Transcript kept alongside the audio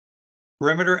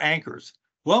Perimeter anchors.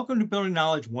 Welcome to Building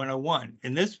Knowledge 101.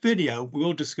 In this video, we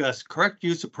will discuss correct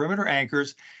use of perimeter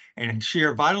anchors and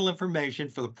share vital information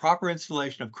for the proper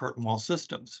installation of curtain wall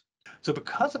systems. So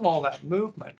because of all that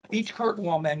movement, each curtain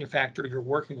wall manufacturer you're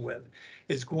working with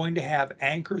is going to have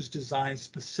anchors designed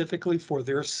specifically for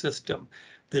their system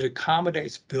that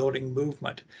accommodates building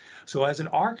movement. So as an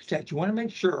architect, you want to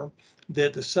make sure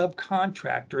that the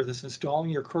subcontractor that's installing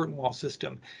your curtain wall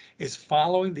system is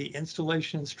following the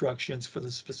installation instructions for the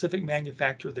specific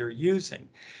manufacturer they're using.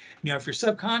 Now, if your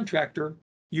subcontractor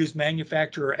used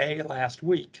manufacturer A last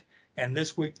week, and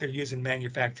this week they're using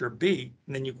manufacturer B,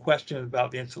 and then you question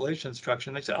about the installation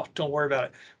instruction, they say, oh, don't worry about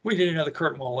it. We did another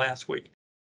curtain wall last week.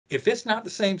 If it's not the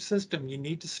same system, you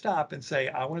need to stop and say,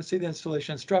 I want to see the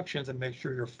installation instructions and make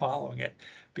sure you're following it.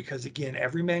 Because again,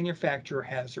 every manufacturer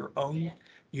has their own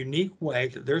unique way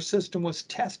that their system was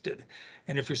tested.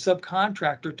 And if your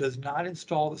subcontractor does not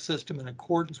install the system in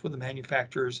accordance with the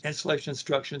manufacturer's installation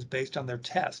instructions based on their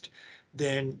test,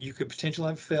 then you could potentially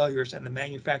have failures and the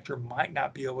manufacturer might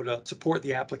not be able to support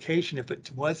the application if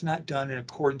it was not done in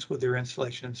accordance with their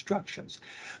installation instructions.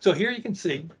 So here you can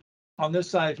see on this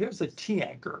side, here's a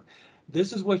T-anchor.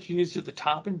 This is what's used at the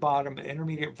top and bottom of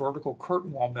intermediate vertical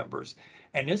curtain wall members,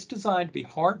 and it's designed to be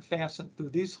hard fastened through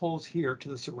these holes here to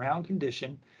the surround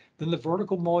condition. Then the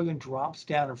vertical mullion drops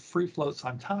down and free floats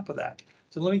on top of that.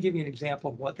 So let me give you an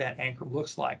example of what that anchor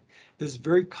looks like. This is a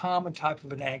very common type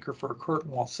of an anchor for a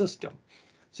curtain wall system.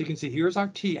 So you can see here's our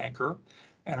T-anchor,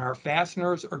 and our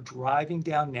fasteners are driving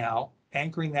down now,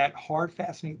 anchoring that hard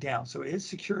fastening down. So it's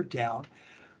secured down.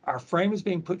 Our frame is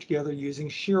being put together using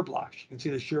shear blocks. You can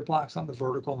see the shear blocks on the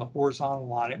vertical and the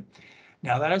horizontal on it.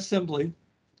 Now that assembly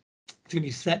is going to be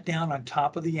set down on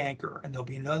top of the anchor, and there'll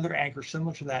be another anchor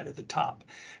similar to that at the top.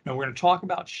 Now we're going to talk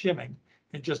about shimming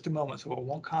in just a moment, so we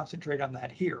won't concentrate on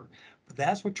that here. But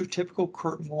that's what your typical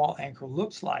curtain wall anchor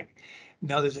looks like.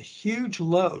 Now there's a huge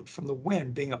load from the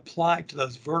wind being applied to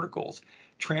those verticals,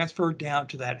 transferred down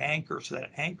to that anchor. So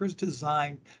that anchor is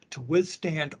designed to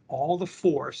withstand all the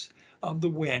force of the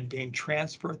wind being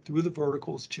transferred through the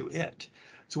verticals to it.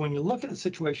 So when you look at a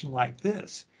situation like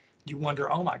this, you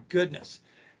wonder, oh my goodness,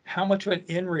 how much of an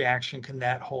in reaction can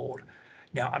that hold?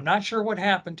 Now, I'm not sure what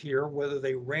happened here, whether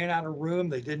they ran out of room,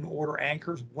 they didn't order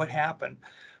anchors, what happened,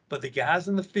 but the guys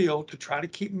in the field, to try to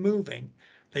keep moving,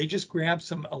 they just grabbed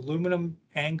some aluminum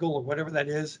angle or whatever that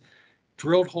is,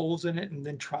 drilled holes in it, and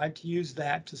then tried to use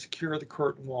that to secure the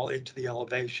curtain wall into the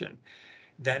elevation.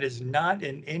 That is not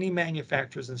in any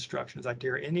manufacturer's instructions. I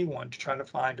dare anyone to try to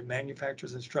find a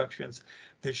manufacturer's instructions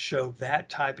that show that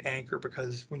type anchor,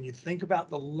 because when you think about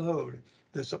the load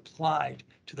that's applied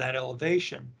to that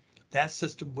elevation, that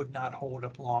system would not hold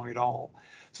up long at all.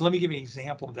 So let me give you an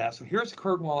example of that. So here's the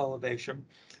curtain wall elevation.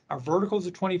 Our verticals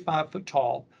are 25 foot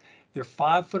tall. They're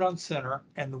 5 foot on center,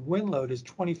 and the wind load is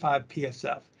 25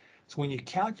 PSF. So when you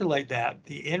calculate that,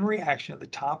 the in reaction at the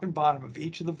top and bottom of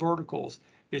each of the verticals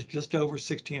is just over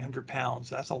 1,600 pounds.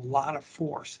 That's a lot of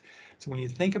force. So when you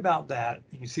think about that,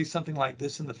 and you see something like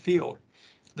this in the field,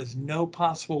 there's no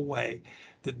possible way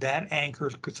that that anchor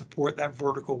could support that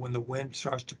vertical when the wind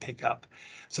starts to pick up.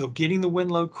 So getting the wind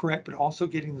load correct, but also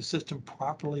getting the system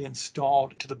properly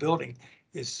installed to the building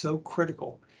is so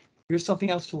critical. Here's something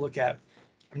else to look at.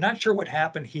 I'm not sure what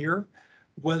happened here,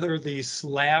 whether the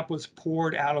slab was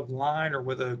poured out of line or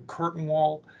whether the curtain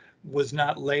wall was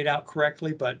not laid out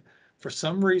correctly, but for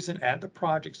some reason at the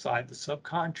project site, the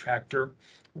subcontractor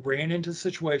ran into a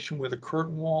situation where the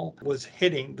curtain wall was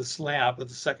hitting the slab of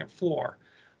the second floor.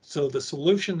 So the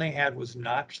solution they had was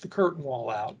notch the curtain wall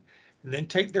out and then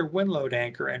take their wind load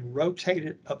anchor and rotate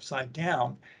it upside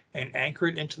down and anchor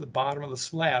it into the bottom of the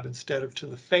slab instead of to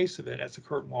the face of it as the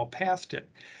curtain wall passed it.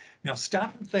 Now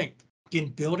stop and think. In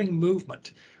building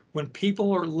movement, when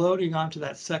people are loading onto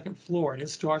that second floor and it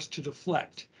starts to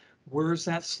deflect, where's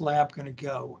that slab going to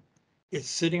go? It's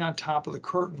sitting on top of the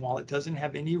curtain wall. It doesn't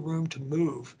have any room to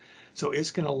move. So it's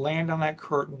going to land on that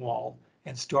curtain wall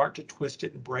and start to twist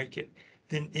it and break it.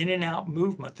 Then in and out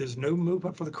movement, there's no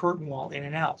movement for the curtain wall in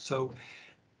and out. So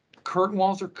curtain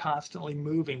walls are constantly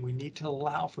moving. We need to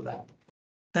allow for that.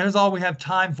 That is all we have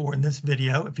time for in this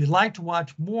video. If you'd like to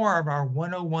watch more of our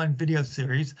 101 video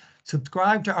series,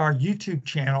 subscribe to our YouTube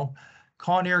channel,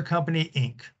 Kawneer Company,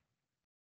 Inc.